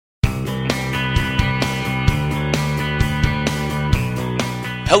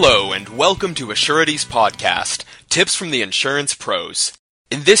Hello, and welcome to Assurity's podcast, Tips from the Insurance Pros.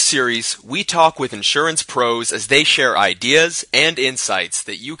 In this series, we talk with insurance pros as they share ideas and insights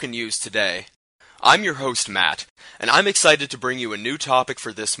that you can use today. I'm your host, Matt, and I'm excited to bring you a new topic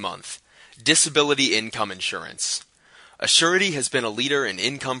for this month, disability income insurance. Assurity has been a leader in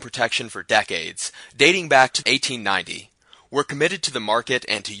income protection for decades, dating back to 1890. We're committed to the market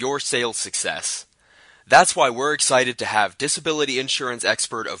and to your sales success. That's why we're excited to have disability insurance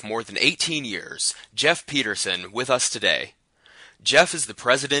expert of more than 18 years, Jeff Peterson, with us today. Jeff is the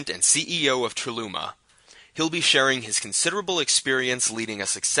president and CEO of Truluma. He'll be sharing his considerable experience leading a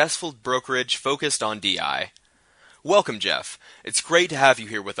successful brokerage focused on DI. Welcome, Jeff. It's great to have you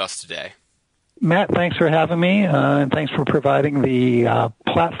here with us today. Matt, thanks for having me, and thanks for providing the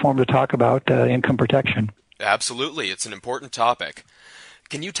platform to talk about income protection. Absolutely. It's an important topic.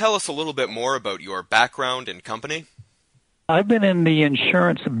 Can you tell us a little bit more about your background and company? I've been in the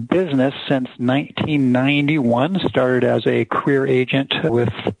insurance business since 1991, started as a career agent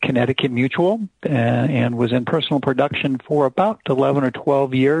with Connecticut Mutual, and was in personal production for about 11 or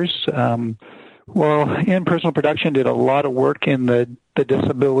 12 years. In personal production, did a lot of work in the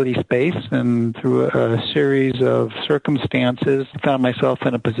disability space, and through a series of circumstances, found myself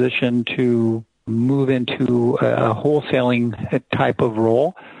in a position to move into a wholesaling type of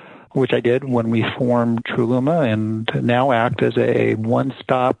role, which I did when we formed Truluma, and now act as a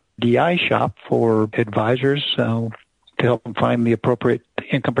one-stop DI shop for advisors to help them find the appropriate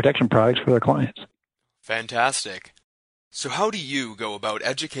income protection products for their clients. Fantastic. So how do you go about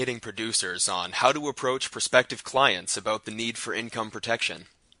educating producers on how to approach prospective clients about the need for income protection?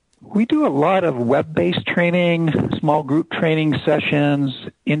 We do a lot of web-based training, small group training sessions,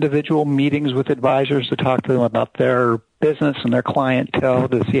 individual meetings with advisors to talk to them about their business and their clientele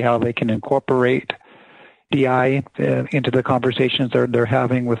to see how they can incorporate DI into the conversations they're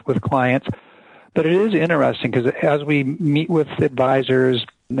having with clients. But it is interesting because as we meet with advisors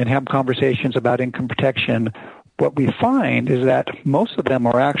and have conversations about income protection, what we find is that most of them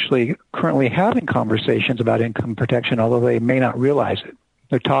are actually currently having conversations about income protection, although they may not realize it.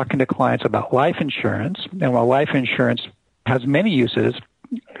 They're talking to clients about life insurance, and while life insurance has many uses,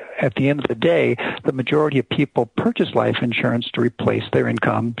 at the end of the day, the majority of people purchase life insurance to replace their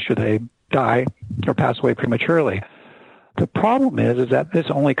income should they die or pass away prematurely. The problem is that this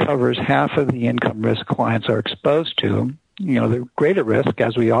only covers half of the income risk clients are exposed to. The greater risk,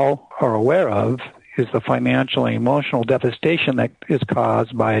 as we all are aware of, is the financial and emotional devastation that is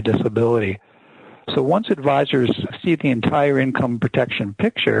caused by a disability. So once advisors see the entire income protection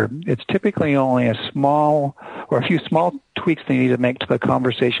picture, it's typically only a few small tweaks they need to make to the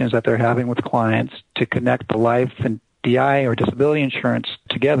conversations that they're having with clients to connect the life and DI or disability insurance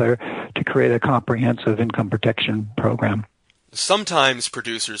together to create a comprehensive income protection program. Sometimes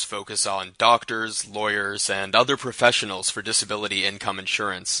producers focus on doctors, lawyers, and other professionals for disability income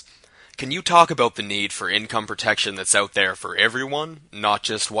insurance. Can you talk about the need for income protection that's out there for everyone, not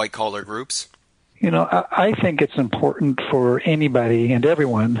just white-collar groups? I think it's important for anybody and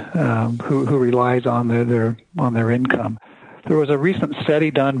everyone who relies on their income. There was a recent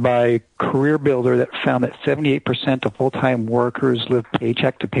study done by CareerBuilder that found that 78% of full-time workers live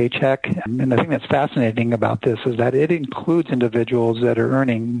paycheck to paycheck. And the thing that's fascinating about this is that it includes individuals that are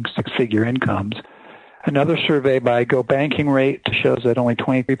earning six-figure incomes. Another survey by Go Banking Rate shows that only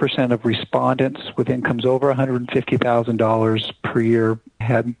 23% of respondents with incomes over $150,000 per year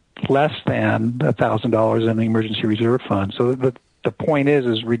had less than $1,000 in the emergency reserve fund. So the point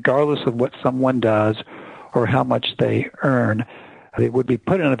is regardless of what someone does or how much they earn, they would be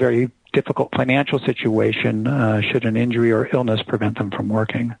put in a very difficult financial situation should an injury or illness prevent them from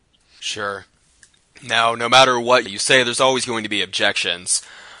working. Sure. Now, no matter what you say, there's always going to be objections.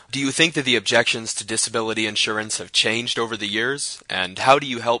 Do you think that the objections to disability insurance have changed over the years? And how do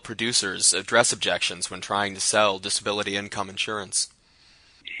you help producers address objections when trying to sell disability income insurance?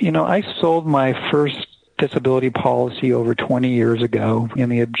 I sold my first disability policy over 20 years ago,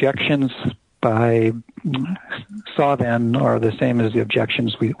 and the objections I saw then are the same as the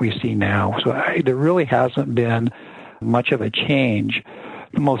objections we see now. So there really hasn't been much of a change.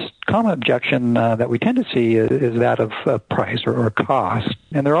 The most common objection that we tend to see is that of price or cost.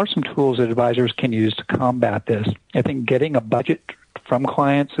 And there are some tools that advisors can use to combat this. I think getting a budget from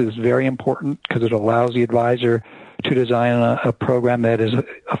clients is very important because it allows the advisor to design a program that is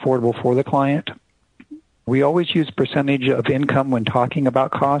affordable for the client. We always use percentage of income when talking about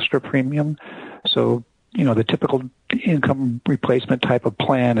cost or premium. So, the typical income replacement type of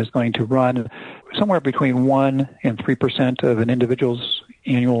plan is going to run somewhere between 1% and 3% of an individual's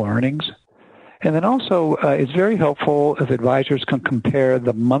annual earnings. And then also, it's very helpful if advisors can compare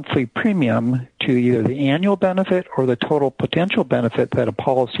the monthly premium to either the annual benefit or the total potential benefit that a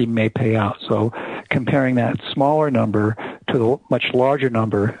policy may pay out. So comparing that smaller number to the much larger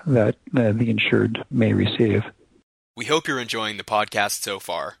number that the insured may receive. We hope you're enjoying the podcast so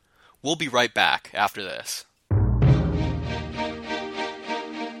far. We'll be right back after this.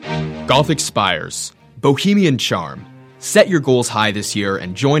 Gothic Spires, Bohemian Charm. Set your goals high this year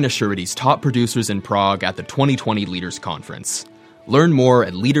and join Assurity's top producers in Prague at the 2020 Leaders Conference. Learn more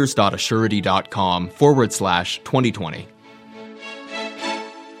at leaders.assurity.com/2020.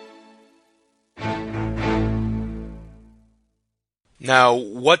 Now,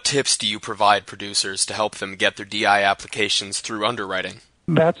 what tips do you provide producers to help them get their DI applications through underwriting?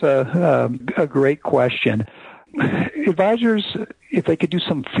 That's a great question. Advisors, if they could do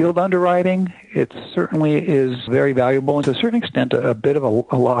some field underwriting, it certainly is very valuable and to a certain extent a bit of a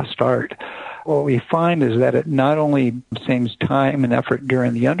lost art. What we find is that it not only saves time and effort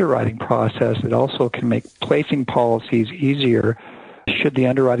during the underwriting process, it also can make placing policies easier should the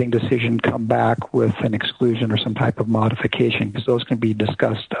underwriting decision come back with an exclusion or some type of modification, because those can be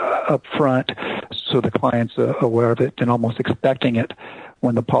discussed up front so the client's aware of it and almost expecting it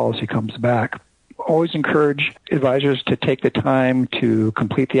when the policy comes back. Always encourage advisors to take the time to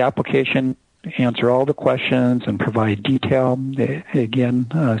complete the application, answer all the questions, and provide detail. It, again,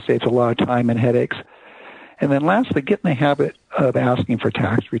 saves a lot of time and headaches. And then lastly, get in the habit of asking for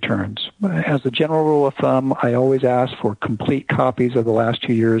tax returns. As a general rule of thumb, I always ask for complete copies of the last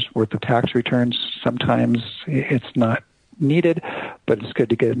 2 years' worth of tax returns. Sometimes it's not needed, but it's good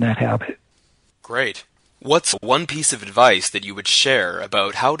to get in that habit. Great. What's one piece of advice that you would share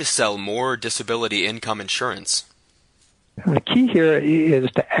about how to sell more disability income insurance? The key here is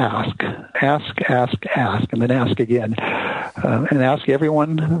to ask, and then ask again, and ask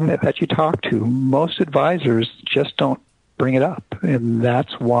everyone that you talk to. Most advisors just don't bring it up, and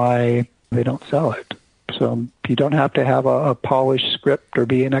that's why they don't sell it. So you don't have to have a polished script or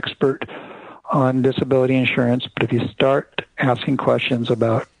be an expert on disability insurance, but if you start asking questions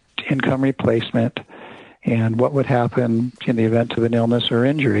about income replacement and what would happen in the event of an illness or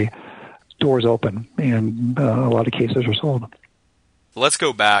injury, doors open, and a lot of cases are sold. Let's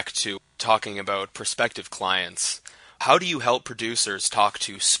go back to talking about prospective clients. How do you help producers talk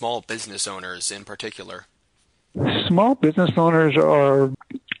to small business owners in particular? Small business owners are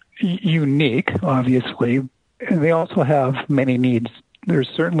unique, obviously, and they also have many needs. There's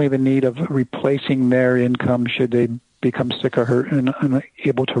certainly the need of replacing their income should they become sick or hurt and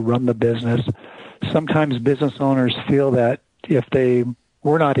unable to run the business. Sometimes business owners feel that if they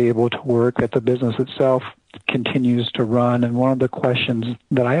were not able to work, that the business itself continues to run. And one of the questions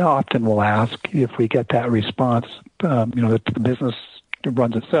that I often will ask if we get that response, that the business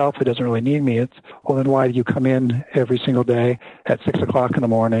runs itself, it doesn't really need me, it's, well, then why do you come in every single day at 6 o'clock in the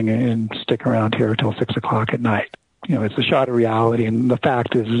morning and stick around here until 6 o'clock at night? It's a shot of reality, and the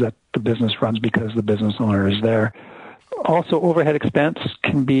fact is that the business runs because the business owner is there. Also, overhead expense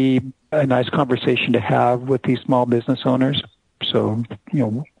can be a nice conversation to have with these small business owners. So,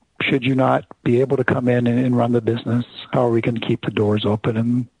 should you not be able to come in and run the business, how are we going to keep the doors open?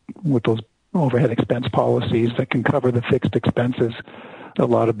 And with those overhead expense policies that can cover the fixed expenses, a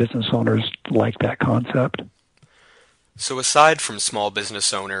lot of business owners like that concept. So aside from small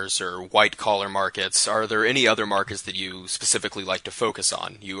business owners or white-collar markets, are there any other markets that you specifically like to focus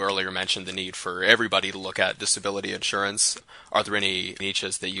on? You earlier mentioned the need for everybody to look at disability insurance. Are there any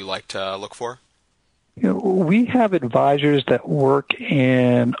niches that you like to look for? We have advisors that work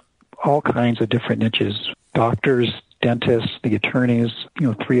in all kinds of different niches. Doctors, dentists, the attorneys,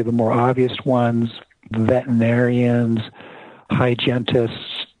 three of the more obvious ones, veterinarians,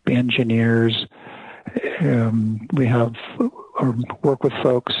 hygienists, engineers. We have or work with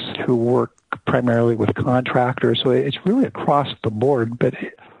folks who work primarily with contractors, so it's really across the board. But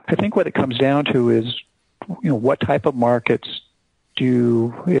I think what it comes down to is, what type of markets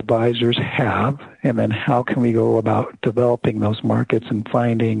do advisors have, and then how can we go about developing those markets and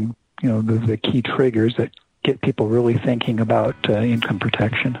finding, the key triggers that get people really thinking about income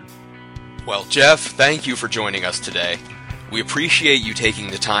protection. Well, Jeff, thank you for joining us today. We appreciate you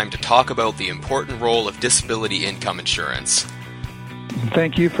taking the time to talk about the important role of disability income insurance.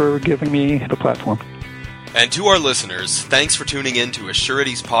 Thank you for giving me the platform. And to our listeners, thanks for tuning in to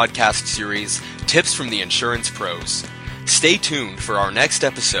Assurity's podcast series, Tips from the Insurance Pros. Stay tuned for our next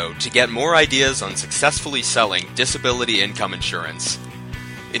episode to get more ideas on successfully selling disability income insurance.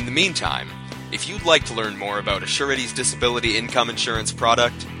 In the meantime, if you'd like to learn more about Assurity's disability income insurance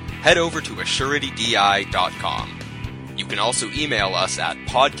product, head over to AssurityDI.com. You can also email us at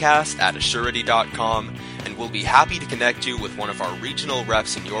podcast@assurity.com, and we'll be happy to connect you with one of our regional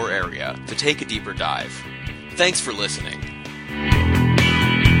reps in your area to take a deeper dive. Thanks for listening.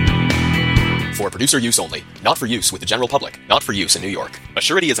 For producer use only, not for use with the general public, not for use in New York.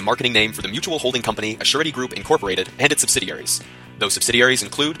 Assurity is a marketing name for the mutual holding company Assurity Group Incorporated and its subsidiaries. Those subsidiaries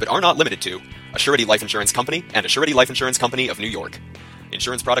include, but are not limited to, Assurity Life Insurance Company and Assurity Life Insurance Company of New York.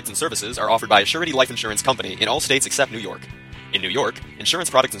 Insurance products and services are offered by Assurity Life Insurance Company in all states except New York. In New York, insurance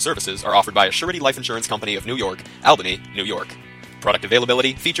products and services are offered by Assurity Life Insurance Company of New York, Albany, New York. Product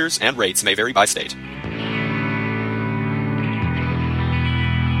availability, features, and rates may vary by state.